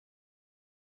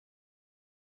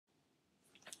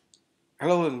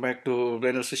Hello and back to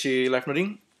Blender Sushi Live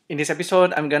Noding. In this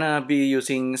episode, I'm gonna be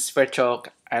using Sverchok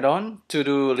add-on to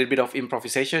do a little bit of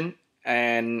improvisation,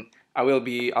 and I will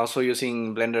be also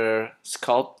using Blender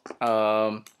Sculpt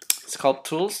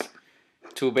tools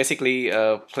to basically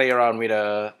play around with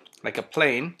a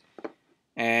plane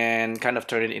and kind of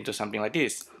turn it into something like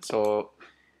this. So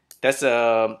that's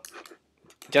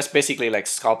just basically like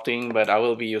sculpting, but I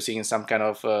will be using some kind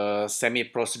of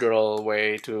semi-procedural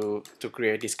way to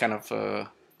create this kind of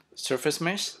surface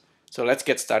mesh. So let's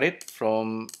get started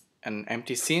from an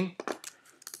empty scene.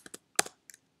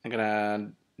 I'm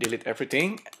gonna delete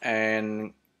everything and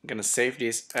I'm gonna save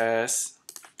this as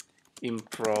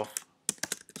improv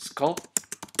sculpt.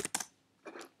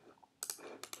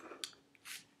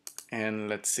 And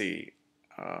let's see,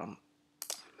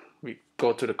 we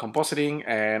go to the compositing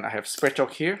and I have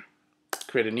Sverchok here.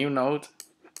 Create a new node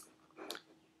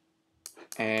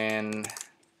and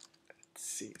let's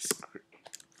see,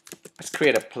 let's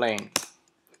create a plane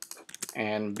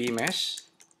and B mesh,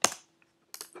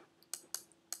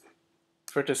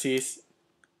 vertices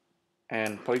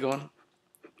and polygon,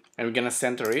 and we're gonna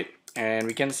center it, and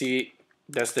we can see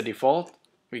that's the default.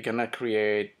 We're gonna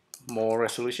create more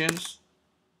resolutions,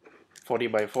 40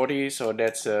 by 40, so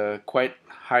that's quite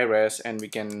high res, and we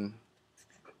can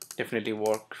definitely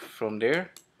work from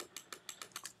there.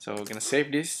 So we're gonna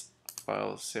save this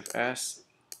file, save as.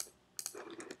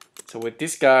 So with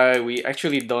this guy, we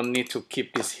actually don't need to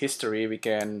keep this history. We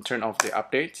can turn off the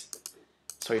updates,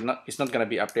 so it's not gonna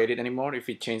be updated anymore if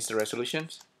we change the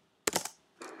resolutions.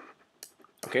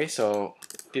 Okay, so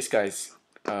this guy's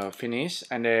finished,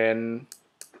 and then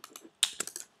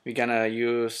we're gonna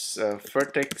use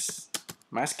vertex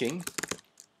masking,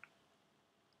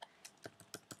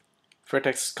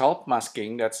 vertex sculpt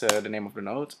masking. That's the name of the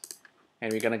node,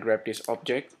 and we're gonna grab this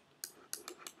object,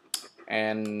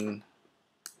 and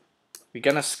we're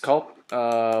gonna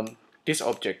sculpt these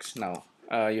objects now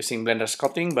using Blender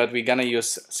sculpting, but we're gonna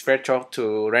use Sverchok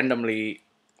to randomly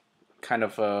kind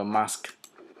of mask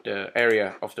the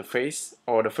area of the face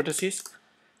or the vertices.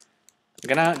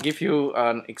 I'm gonna give you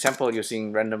an example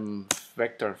using random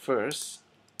vector first,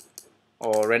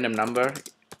 or random number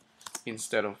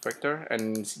instead of vector,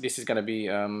 and this is gonna be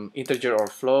integer or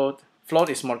float. Float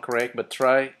is more correct, but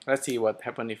let's see what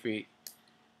happens if we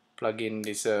plug in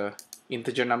this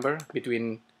integer number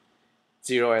between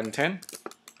 0 and 10.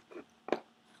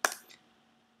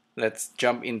 Let's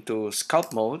jump into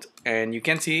sculpt mode, and you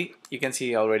can see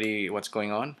already what's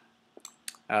going on.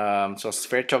 So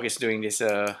Sverchok is doing this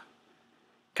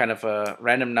kind of a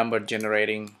random number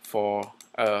generating for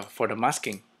the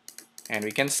masking, and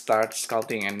we can start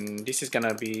sculpting, and this is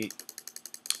gonna be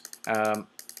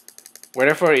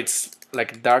wherever it's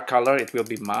like dark color, it will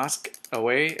be masked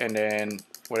away, and then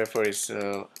whatever is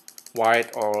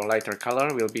white or lighter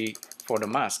color will be for the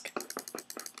mask.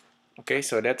 Okay,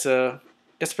 so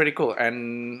that's pretty cool.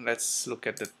 And let's look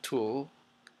at the tool.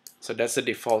 So that's the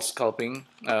default sculpting,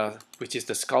 which is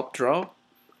the sculpt draw.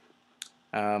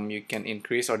 You can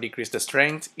increase or decrease the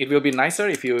strength. It will be nicer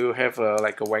if you have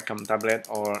like a Wacom tablet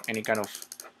or any kind of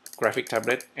graphic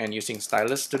tablet and using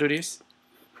stylus to do this.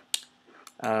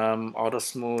 Auto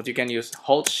smooth, you can use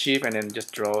hold shift and then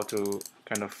just draw to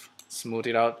kind of smooth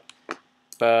it out.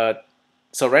 But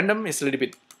so random is a little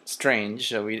bit strange,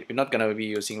 so we're not gonna be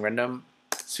using random.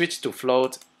 Switch to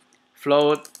float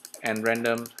and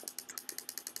random.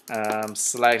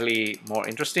 Slightly more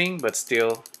interesting, but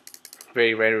still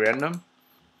very random.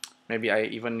 Maybe I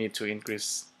even need to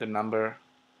increase the number.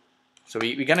 So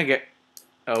we're gonna get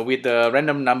with the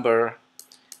random number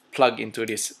plug into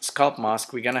this Sculpt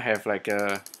Mask, we're gonna have like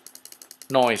a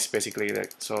noise basically.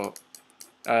 Like, so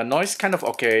noise kind of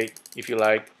okay if you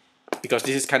like, because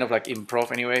this is kind of like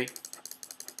improv anyway.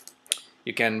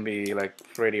 You can be like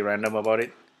pretty random about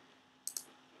it.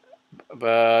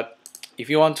 But if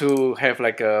you want to have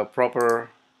like a proper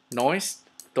noise,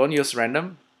 don't use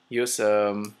random. Use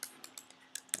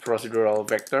procedural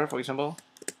vector, for example,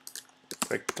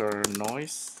 vector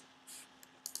noise.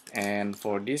 And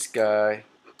for this guy,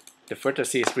 the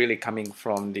vertices is really coming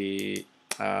from the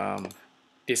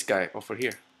this guy over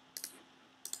here.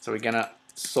 So we're gonna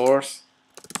source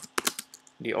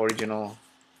the original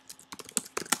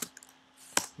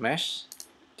mesh,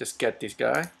 just get this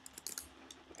guy,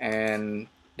 and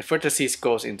the vertices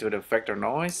goes into the vector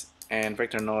noise, and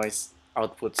vector noise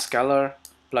output scalar,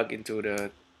 plug into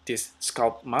this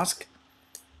sculpt mask,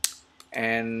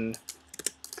 and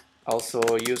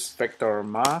also use vector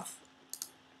math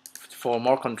for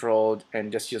more control,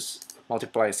 and just use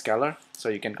multiply scalar so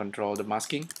you can control the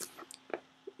masking.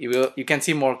 You can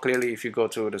see more clearly if you go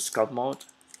to the sculpt mode.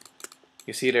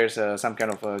 You see there's some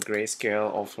kind of a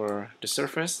grayscale over the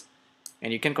surface,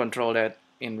 and you can control that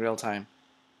in real time.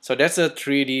 So that's a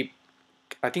 3D,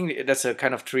 I think that's a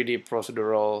kind of 3D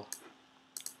procedural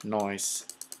noise.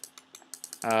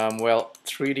 Well,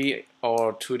 3D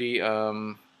or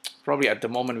 2D, probably at the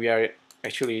moment we are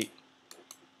actually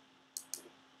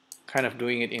kind of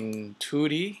doing it in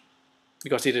 2D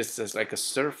because it is just like a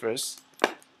surface.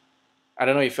 I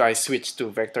don't know if I switch to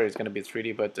vector it's gonna be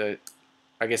 3D, but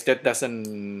I guess that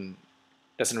doesn't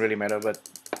really matter. But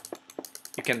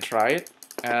you can try it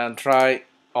and try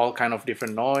all kind of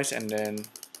different noise and then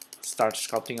start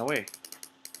sculpting away.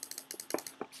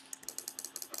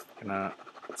 Gonna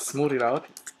smooth it out,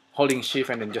 holding shift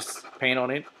and then just paint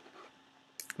on it.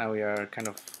 Now we are kind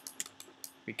of,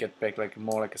 we get back like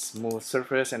more like a smooth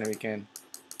surface, and then we can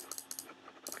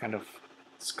kind of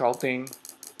sculpting.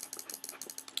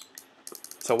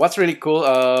 So what's really cool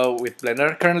with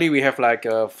Blender, currently we have like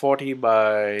 40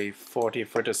 by 40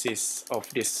 vertices of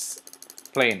this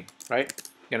plane, right?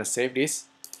 I'm gonna save this.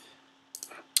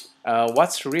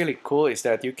 What's really cool is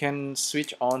that you can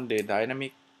switch on the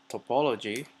dynamic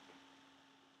topology,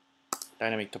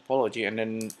 and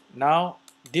then now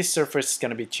this surface is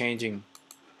gonna be changing,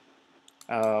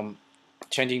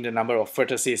 changing the number of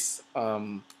vertices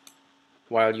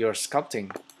while you're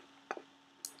sculpting.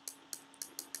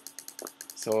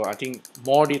 So I think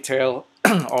more detail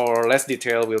or less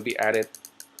detail will be added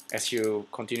as you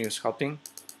continue sculpting.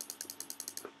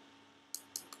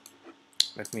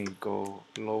 Let me go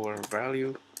lower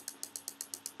value.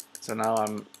 So now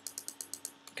I'm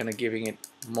kind of giving it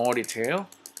more detail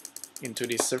into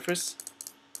this surface.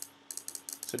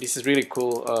 So this is really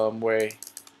cool way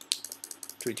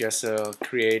to just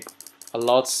create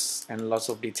lots and lots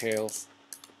of details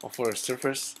of a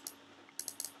surface.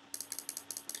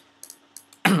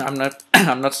 I'm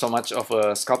not so much of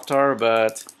a sculptor,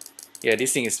 but yeah,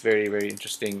 this thing is very, very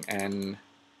interesting and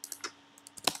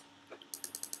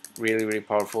really, really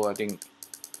powerful. I think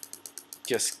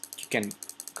just you can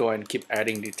go and keep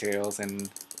adding details, and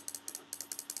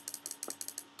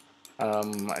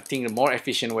I think the more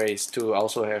efficient way is to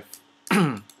also have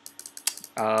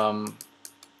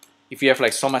if you have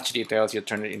like so much details, you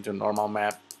turn it into normal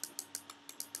map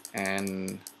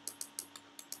and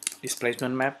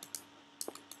displacement map.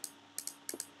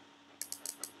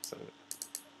 So,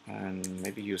 and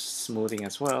maybe use smoothing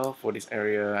as well for this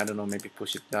area. I don't know, maybe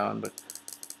push it down, but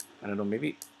I don't know,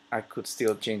 maybe I could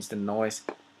still change the noise.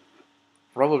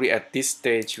 Probably at this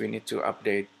stage we need to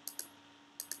update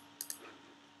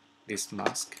this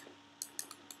mask.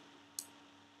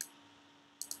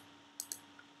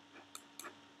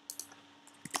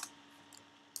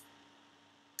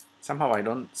 Somehow I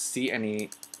don't see any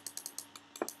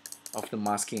of the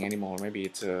masking anymore. Maybe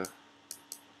it's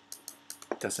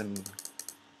doesn't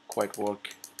quite work.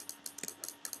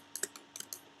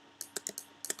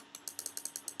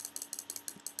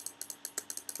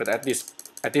 But at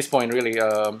this point, really,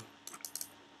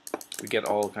 we get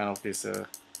all kind of this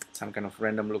some kind of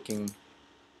random looking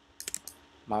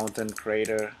mountain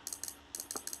crater.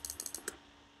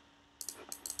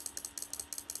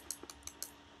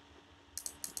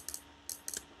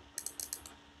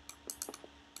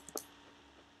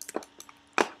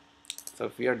 So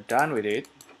if we are done with it,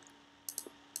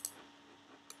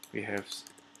 we have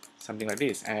something like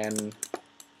this, and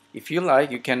if you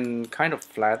like, you can kind of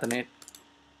flatten it.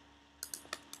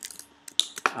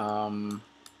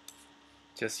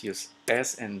 Just use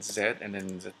S and Z and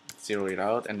then zero it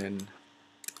out, and then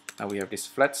now we have this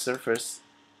flat surface.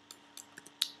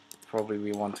 Probably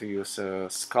we want to use a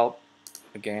sculpt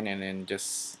again, and then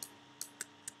just,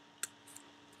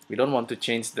 we don't want to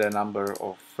change the number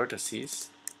of vertices.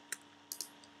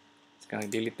 It's gonna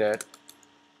delete that.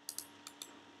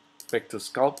 Back to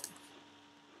sculpt.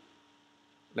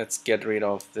 Let's get rid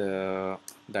of the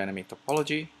dynamic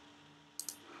topology.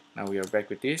 Now we are back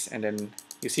with this, and then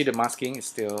you see the masking is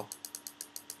still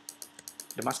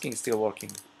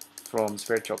working from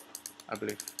Sverchok, I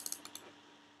believe.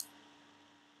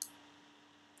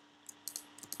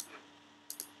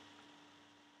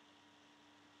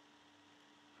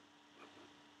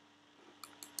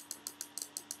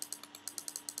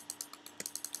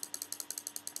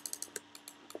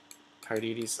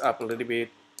 Tidy this up a little bit.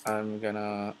 I'm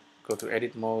gonna go to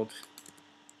edit mode,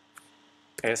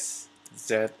 S,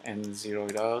 Z, and zero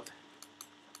it out,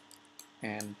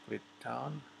 and put it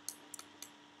down.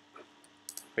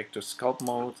 Back to sculpt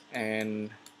mode,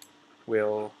 and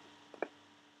we'll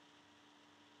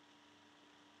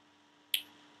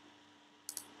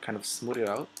kind of smooth it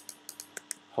out,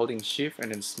 holding shift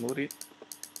and then smooth it.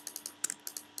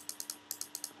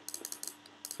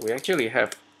 So we actually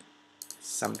have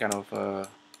some kind of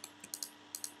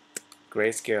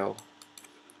grayscale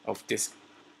of this.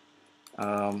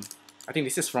 I think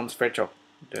this is from Sverchok,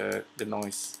 the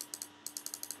noise.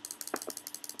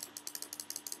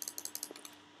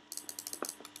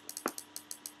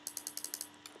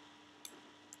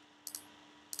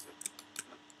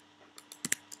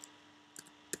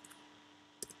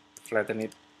 Flatten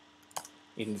it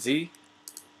in Z,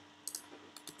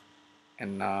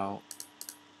 and now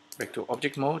back to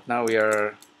object mode. Now we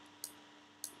are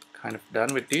kind of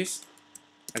done with this.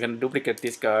 I'm gonna duplicate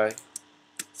this guy,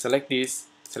 select this,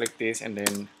 and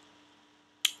then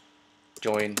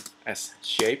join as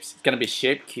shapes. It's gonna be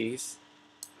shape keys,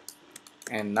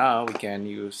 and now we can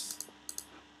use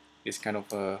this kind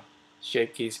of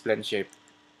shape keys, blend shape.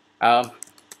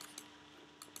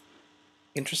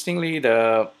 Interestingly,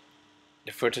 the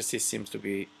vertices seems to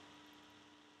be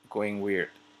going weird.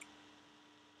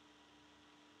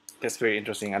 That's very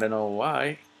interesting. I don't know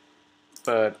why,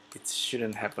 but it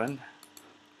shouldn't happen.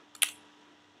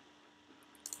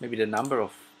 Maybe the number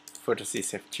of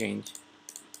vertices have changed.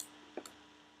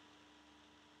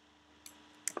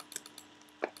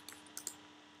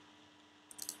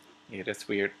 Yeah, that's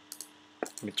weird.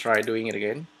 Let me try doing it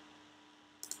again.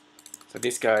 So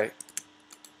this guy,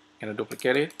 I'm gonna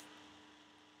duplicate it,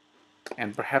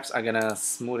 and perhaps I'm gonna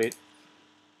smooth it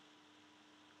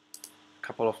a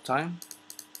couple of times.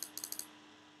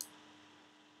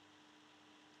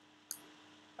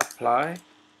 Apply,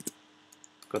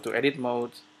 go to edit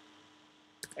mode,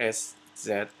 S,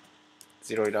 Z,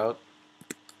 zero it out,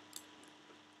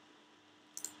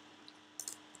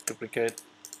 duplicate,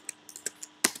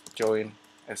 join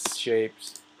as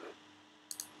shapes,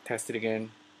 test it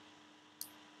again.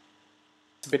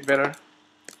 It's a bit better,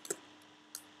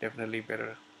 definitely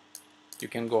better. You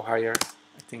can go higher,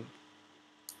 I think.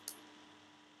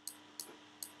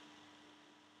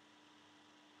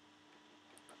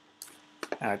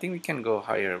 I think we can go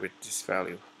higher with this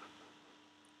value.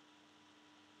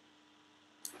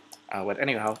 But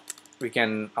anyhow, we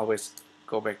can always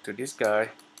go back to this guy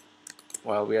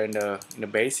while we are in the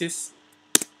basis.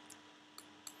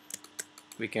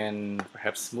 We can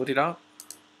perhaps smooth it out,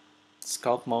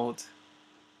 sculpt mode,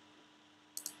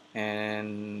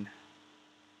 and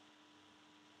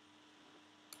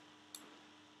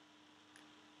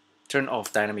turn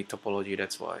off dynamic topology.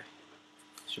 That's why it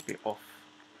should be off.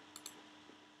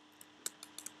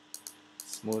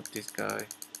 Smooth this guy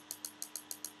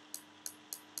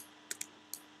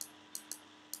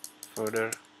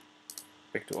further,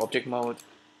 back to object mode,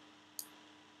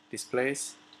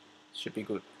 displace, should be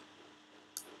good.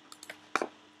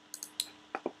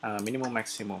 Minimum,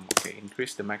 maximum, okay,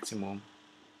 increase the maximum.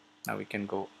 Now we can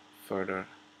go further.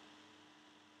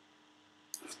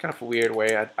 It's kind of a weird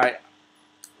way.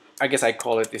 I guess I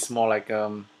call it, it's more like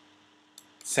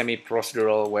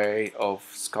semi-procedural way of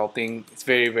sculpting. It's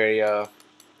very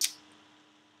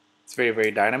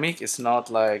dynamic. It's not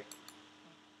like,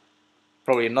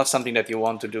 probably not something that you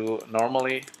want to do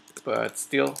normally, but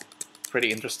still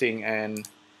pretty interesting. And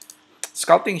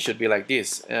sculpting should be like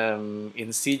this. In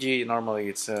CG normally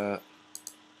it's I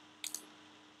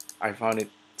found it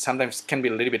sometimes can be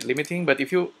a little bit limiting, but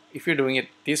if you're doing it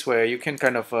this way, you can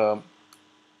kind of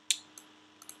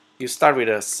you start with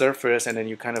a surface and then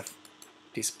you kind of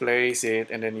displace it,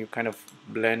 and then you kind of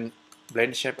blend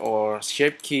shape or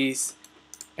shape keys,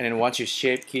 and then once you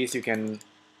shape keys you can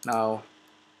now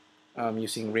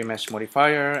using remesh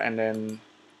modifier and then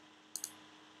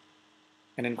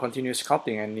continue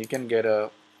sculpting, and you can get a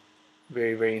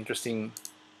very interesting.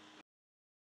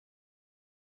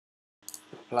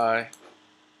 Apply.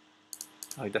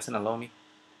 Oh, it doesn't allow me.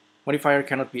 Modifier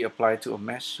cannot be applied to a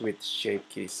mesh with shape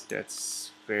keys.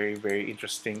 That's very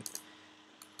interesting.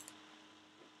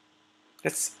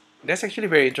 That's actually a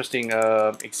very interesting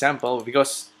example,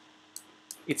 because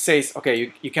it says,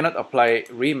 okay, you cannot apply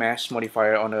remesh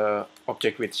modifier on a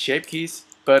object with shape keys,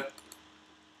 but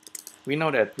we know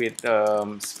that with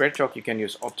Sverchok you can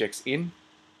use objects in,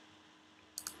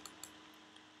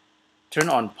 turn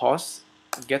on pause,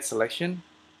 get selection,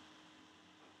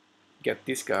 get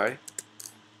this guy,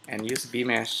 and use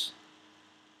vmesh.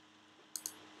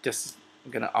 Just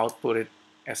gonna output it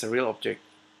as a real object.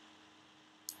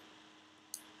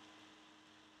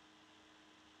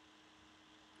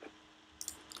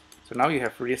 So now you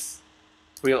have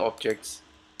real objects,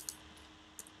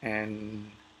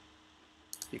 and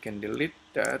you can delete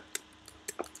that.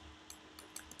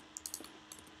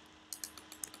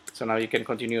 So now you can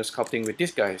continue sculpting with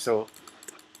this guy. So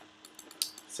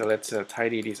let's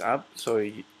tidy this up. So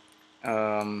we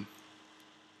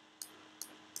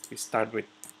start with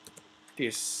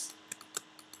this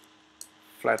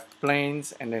flat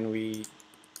planes, and then we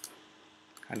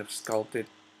kind of sculpt it.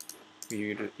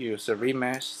 We use a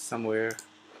remesh somewhere.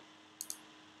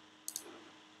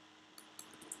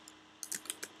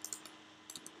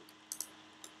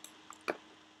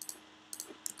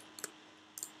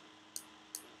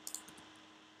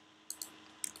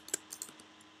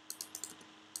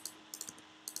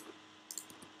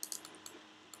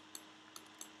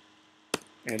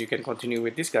 And you can continue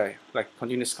with this guy, like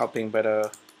continue sculpting, but I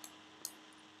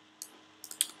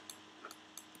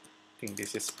think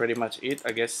this is pretty much it.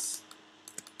 I guess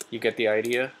you get the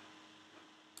idea.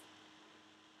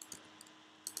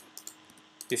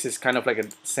 This is kind of like a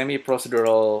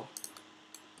semi-procedural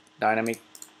dynamic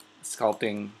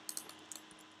sculpting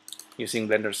using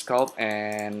Blender Sculpt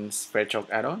and Sverchok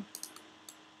add-on.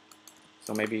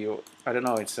 So maybe you, I don't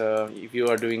know, it's if you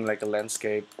are doing like a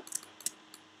landscape,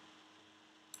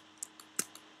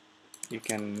 you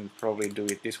can probably do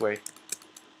it this way.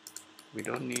 We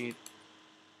don't need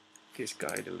this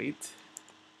guy, delete.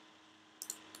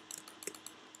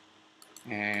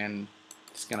 And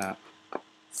just gonna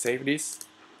save this.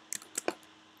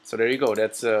 So there you go,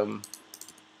 that's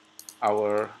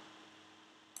our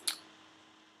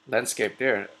landscape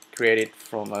there, created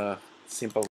from a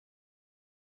simple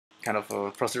kind of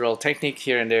a procedural technique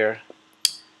here and there.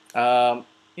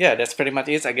 Yeah, that's pretty much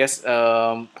it, I guess.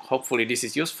 Hopefully this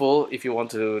is useful if you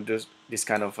want to do this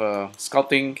kind of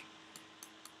sculpting.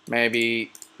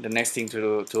 Maybe the next thing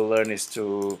to learn is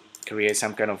to create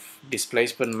some kind of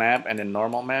displacement map and a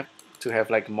normal map to have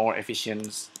like more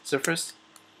efficient surface.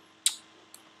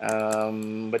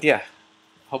 But yeah,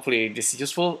 hopefully this is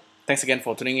useful. Thanks again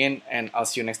for tuning in, and I'll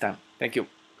see you next time. Thank you.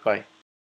 Bye.